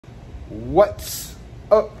What's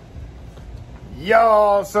up,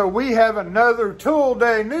 y'all? So we have another tool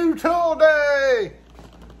day, new tool day.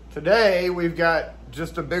 Today we've got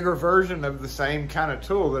just a bigger version of the same kind of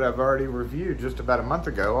tool that I've already reviewed just about a month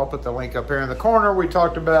ago. I'll put the link up here in the corner. We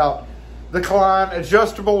talked about the Klein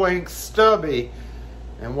adjustable length stubby.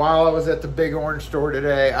 And while I was at the big orange store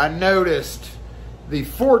today, I noticed the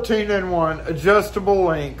 14-in-1 adjustable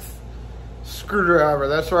length screwdriver.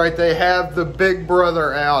 That's right, they have the big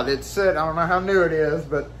brother out. It said, I don't know how new it is,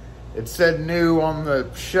 but it said new on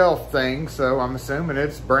the shelf thing, so I'm assuming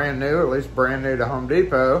it's brand new, at least brand new to Home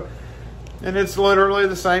Depot. And it's literally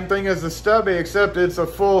the same thing as the stubby, except it's a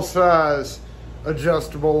full-size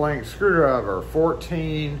adjustable length screwdriver,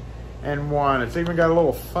 14-in-1. It's even got a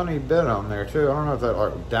little funny bit on there too. I don't know if that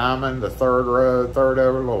like diamond, the third row, third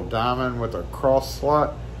over, little diamond with a cross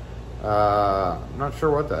slot. I'm not sure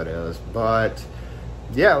what that is, but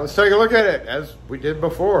yeah, let's take a look at it as we did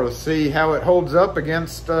before. Let's see how it holds up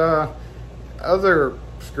against other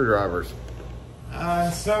screwdrivers.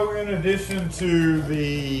 So in addition to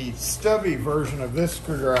the stubby version of this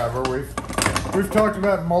screwdriver, we've talked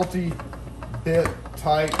about multi-bit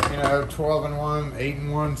type, 12-in-1,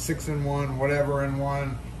 8-in-1, 6-in-1, whatever in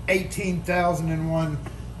one, 18,000-in-1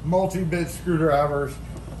 multi-bit screwdrivers.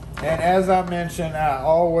 And as I mentioned, I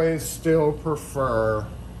always still prefer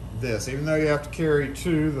this, even though you have to carry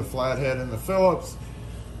two, the flathead and the Phillips,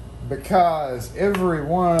 because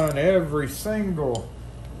every single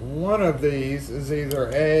one of these is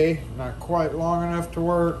either A, not quite long enough to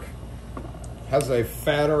work, has a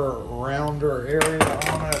fatter, rounder area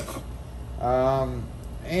on it,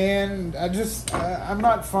 and I'm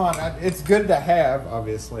not fun. It's good to have,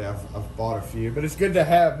 obviously I've bought a few, but it's good to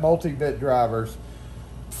have multi-bit drivers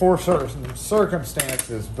for certain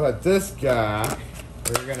circumstances. But this guy,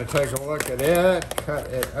 we're going to take a look at it, cut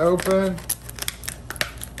it open.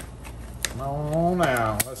 Come on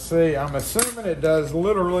now, let's see. I'm assuming it does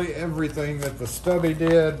literally everything that the stubby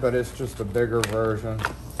did, but it's just a bigger version.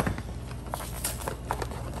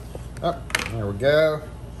 Oh, there we go.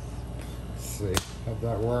 Let's see, how'd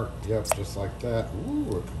that work? Yep, just like that. Ooh,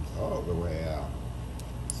 it comes all the way out.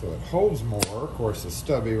 So it holds more. Of course, the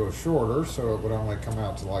stubby was shorter, so it would only come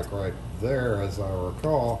out to like right there, as I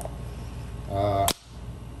recall.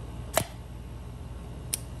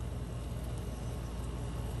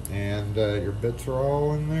 And your bits are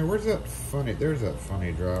all in there. Where's that funny? There's that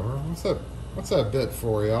funny driver. What's that bit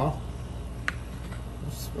for, y'all?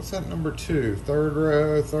 What's that number 2? Third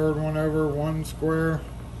row, third one over, one square.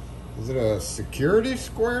 Is it a security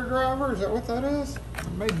square driver? Is that what that is?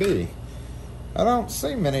 It may be. I don't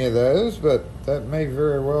see many of those, but that may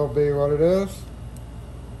very well be what it is.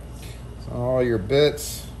 So all your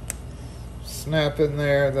bits snap in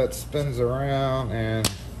there, that spins around, and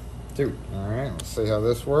dude, all right, let's see how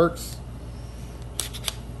this works.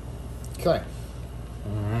 Okay.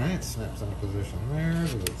 All right, snaps into position there.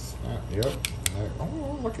 Does it snap? Yep. There.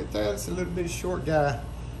 Oh, look at that. It's a little bit short guy.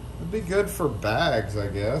 It'd be good for bags, I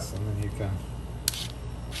guess, and then you can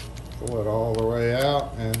pull it all the way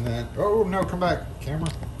out, and then, oh no, come back, camera.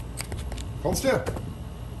 Hold still.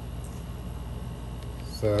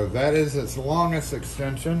 So that is its longest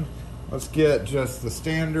extension. Let's get just the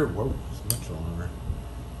standard. Whoa, it's much longer.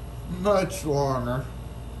 Much longer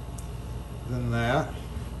than that.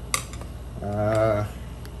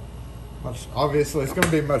 Obviously, it's going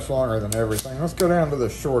to be much longer than everything. Let's go down to the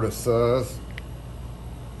shortest size.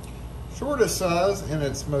 Shortest size in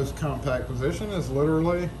its most compact position is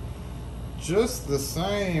literally just the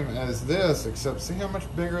same as this, except see how much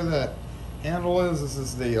bigger that handle is? This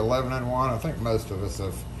is the 11-in-1. I think most of us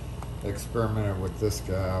have experimented with this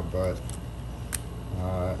guy, but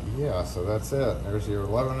yeah, so that's it. There's your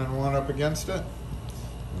 11-in-1 up against it.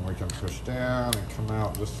 And we can push down and come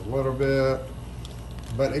out just a little bit.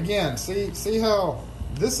 But again, see how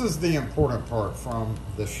this is the important part from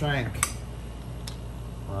the shank,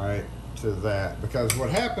 right, to that. Because what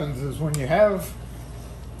happens is when you have,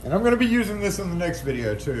 and I'm going to be using this in the next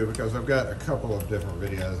video too, because I've got a couple of different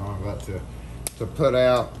videos I'm about to put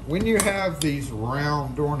out. When you have these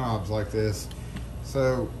round doorknobs like this,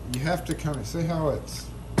 so you have to come and see how it's,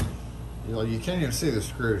 you can't even see the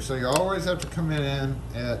screw. So you always have to come in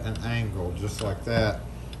at an angle, just like that,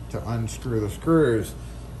 to unscrew the screws.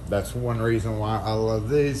 That's one reason why I love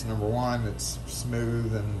these. Number one, it's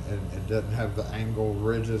smooth and it doesn't have the angle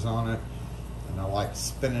ridges on it. And I like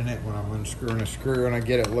spinning it when I'm unscrewing a screw and I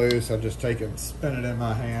get it loose. I just take it and spin it in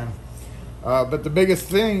my hand. But the biggest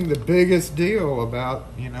thing, the biggest deal about,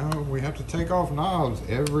 we have to take off knobs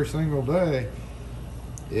every single day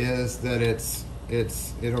is that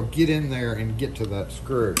it'll get in there and get to that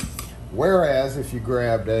screw. Whereas if you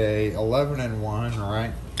grabbed a 11-in-1,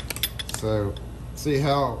 right? So see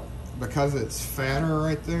how, because it's fatter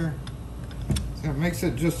right there, so it makes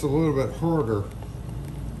it just a little bit harder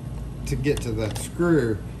to get to that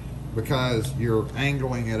screw because you're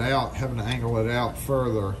angling it out, having to angle it out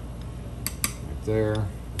further right there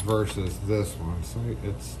versus this one. So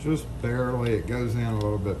it's just barely, it goes in a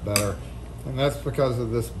little bit better. And that's because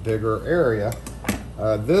of this bigger area.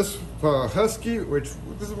 This Husky, which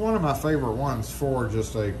this is one of my favorite ones for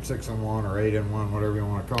just a 6-in-1 or 8-in-1, whatever you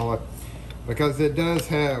want to call it, because it does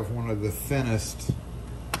have one of the thinnest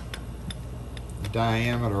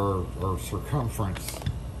diameter or circumference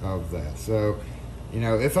of that. So, you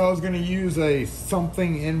know, if I was going to use a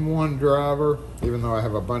something-in-one driver, even though I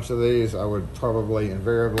have a bunch of these, I would probably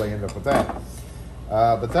invariably end up with that.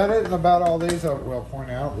 But that isn't about all these, I will point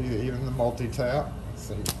out, even the multi-tap. Let's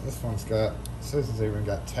see, this one's got, it says it's even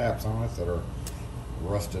got taps on it that are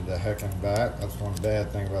rusted to heckin' back. That's one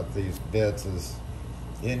bad thing about these bits is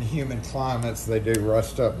in humid climates, they do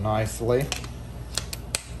rust up nicely.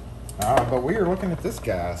 But we are looking at this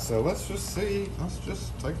guy, so let's just see, let's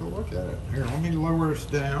just take a look at it. Here, let me lower this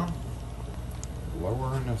down.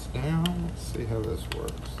 Lowering this down, let's see how this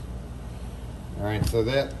works. All right, so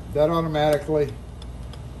that automatically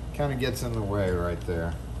kind of gets in the way right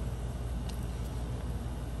there.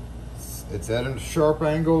 It's at a sharp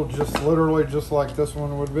angle, just literally just like this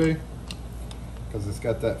one would be, because it's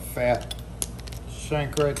got that fat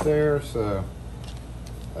shank right there, so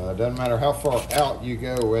it doesn't matter how far out you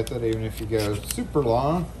go with it, even if you go super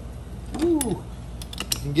long. Woo,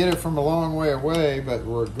 you can get it from a long way away, but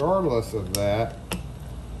regardless of that,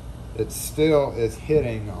 it still is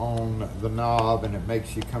hitting on the knob, and it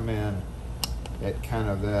makes you come in at kind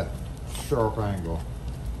of that sharp angle.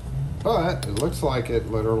 But it looks like it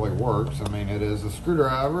literally works. I mean, it is a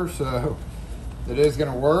screwdriver, so it is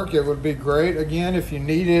going to work. It would be great, again, if you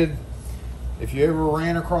needed, if you ever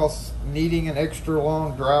ran across needing an extra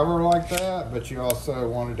long driver like that, but you also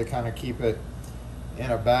wanted to kind of keep it in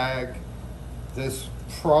a bag, this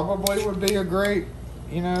probably would be a great,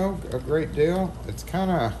 you know, a great deal. It's kind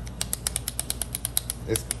of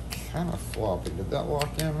floppy. Did that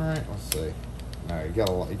lock in right? Let's see. No,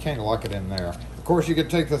 you can't lock it in there. Of course, you could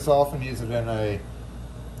take this off and use it in a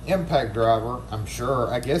impact driver. I'm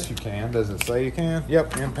sure, I guess you can. Does it say you can?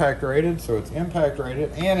 Yep, impact rated. So it's impact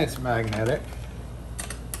rated and it's magnetic.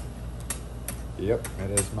 Yep,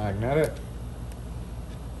 it is magnetic.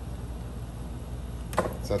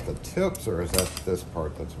 Is that the tips or is that this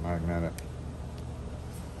part that's magnetic?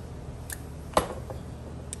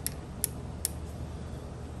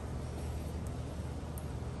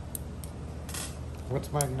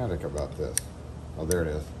 What's magnetic about this? Oh, there it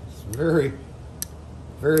is. It's very,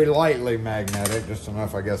 very lightly magnetic, just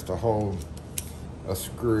enough, I guess, to hold a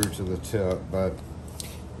screw to the tip. But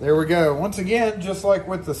there we go. Once again, just like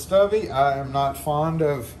with the stubby, I am not fond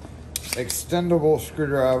of extendable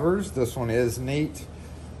screwdrivers. This one is neat.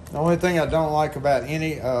 The only thing I don't like about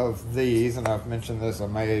any of these, and I've mentioned this, I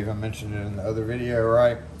may have even mentioned it in the other video,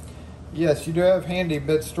 right? Yes, you do have handy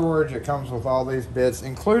bit storage. It comes with all these bits,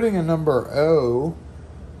 including a number O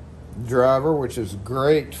driver, which is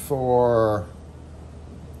great for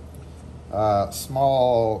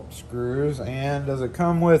small screws. And does it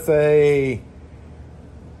come with a...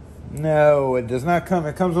 No, it does not come.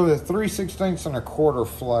 It comes with a 3/16 and a quarter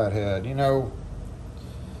flathead. You know,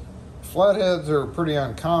 flatheads are pretty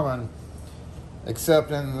uncommon,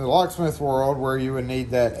 except in the locksmith world where you would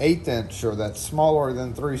need that 1/8 inch or that smaller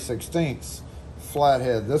than 3/16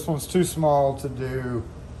 flathead. This one's too small to do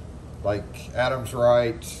like Adams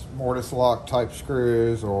Wright mortise lock type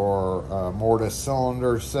screws or mortise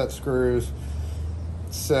cylinder set screws.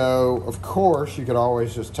 So of course you could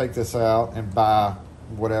always just take this out and buy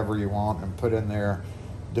whatever you want and put in there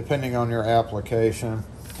depending on your application.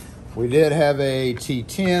 We did have a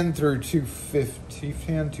T10 through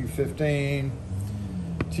T10, 215,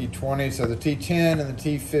 T20. So the T10 and the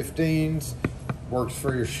T15s works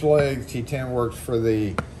for your Schlage. T10 works for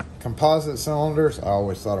the composite cylinders. I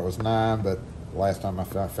always thought it was 9, but last time I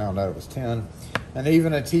found out it was 10. And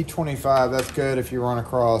even a T25, that's good if you run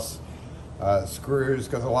across screws,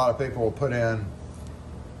 because a lot of people will put in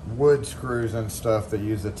wood screws and stuff that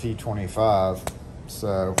use a T25.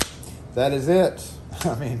 So that is it.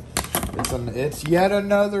 I mean, it's yet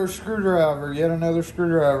another screwdriver,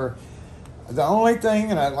 The only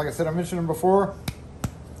thing, and like I said, I mentioned it before,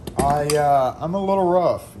 I'm a little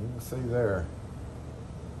rough. You can see there.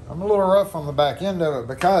 I'm a little rough on the back end of it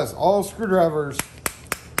because all screwdrivers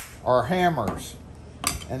are hammers.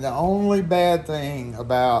 And the only bad thing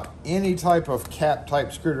about any type of cap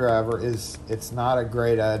type screwdriver is it's not a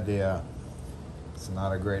great idea. It's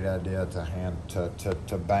not a great idea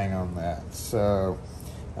to bang on that. So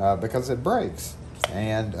because it breaks.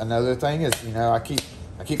 And another thing is, you know, I keep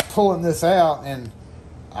pulling this out, and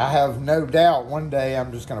I have no doubt one day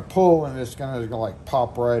I'm just going to pull and it's going to like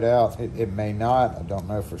pop right out. It may not. I don't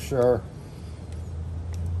know for sure.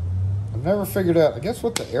 I've never figured out, I guess,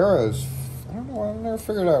 what the arrows, I don't know, I've never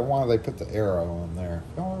figured out why they put the arrow on there.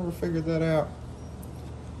 Y'all ever figured that out?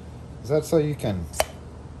 Is that so you can,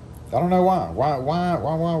 I don't know why.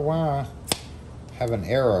 Why have an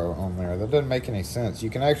arrow on there? That doesn't make any sense. You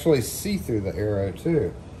can actually see through the arrow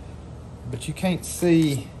too. But you can't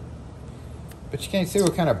see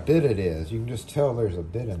what kind of bit it is. You can just tell there's a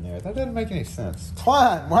bit in there. That doesn't make any sense.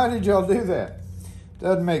 Klein, why did y'all do that?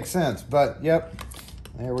 Doesn't make sense, but yep.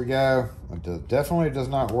 There we go. It definitely does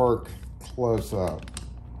not work close up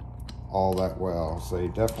all that well. So you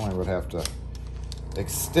definitely would have to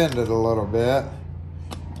extend it a little bit.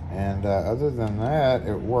 And other than that,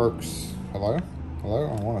 it works. Hello? Hello?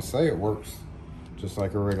 I want to say it works just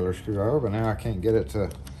like a regular screwdriver, but now I can't get it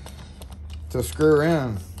to screw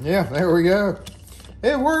in. Yeah, there we go.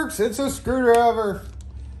 It works. It's a screwdriver.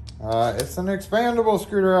 It's an expandable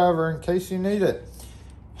screwdriver in case you need it.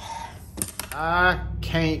 I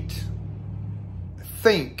can't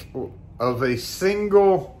think of a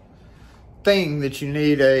single thing that you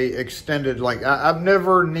need a extended, like I've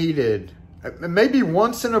never needed, maybe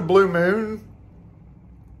once in a blue moon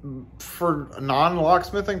for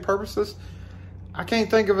non-locksmithing purposes. I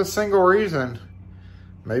can't think of a single reason.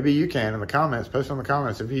 Maybe you can in the comments, post in the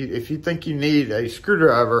comments. If you think you need a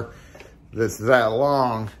screwdriver that's that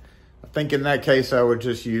long, I think in that case, I would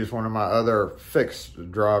just use one of my other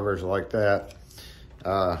fixed drivers like that.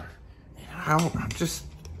 I just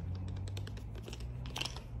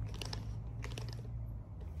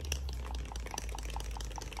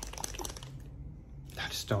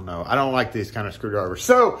don't know. I don't like these kind of screwdrivers.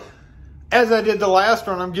 So, as I did the last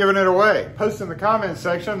one, I'm giving it away. Post in the comments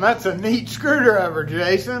section. That's a neat screwdriver,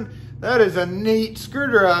 Jason. That is a neat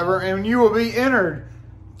screwdriver, and you will be entered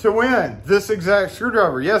to win this exact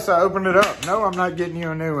screwdriver. Yes, I opened it up. No, I'm not getting you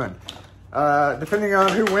a new one. Depending on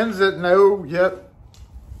who wins it, no, yep.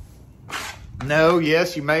 No,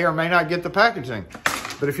 yes, you may or may not get the packaging.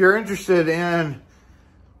 But if you're interested in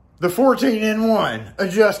the 14-in-1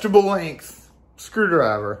 adjustable length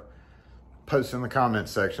screwdriver, post in the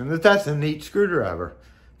comments section that's a neat screwdriver.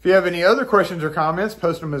 If you have any other questions or comments,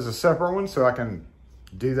 post them as a separate one so I can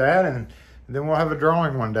do that, and then we'll have a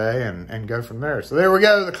drawing one day and go from there. So there we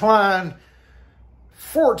go, the Klein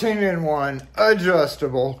 14-in-1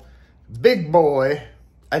 adjustable big boy.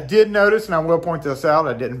 I did notice, and I will point this out,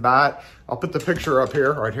 I didn't buy it. I'll put the picture up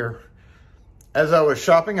here, right here. As I was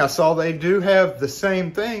shopping, I saw they do have the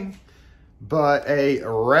same thing, but a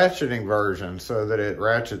ratcheting version so that it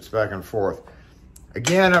ratchets back and forth.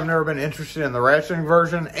 Again, I've never been interested in the ratcheting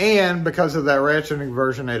version, and because of that ratcheting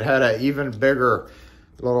version, it had an even bigger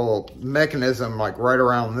little mechanism like right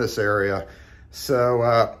around this area. So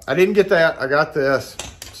I didn't get that. I got this.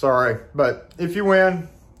 Sorry. But if you win,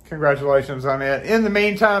 congratulations on it. In the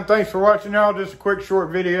meantime, thanks for watching, y'all. Just a quick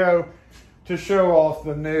short video to show off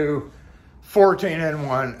the new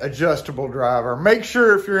 14-in-1 adjustable driver. Make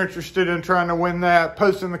sure if you're interested in trying to win that,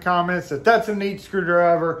 post in the comments that that's a neat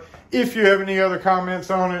screwdriver. If you have any other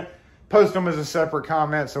comments on it, post them as a separate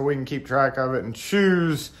comment so we can keep track of it and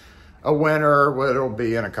choose a winner. It'll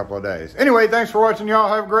be in a couple of days. Anyway, thanks for watching,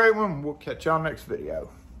 y'all. Have a great one. We'll catch y'all next video.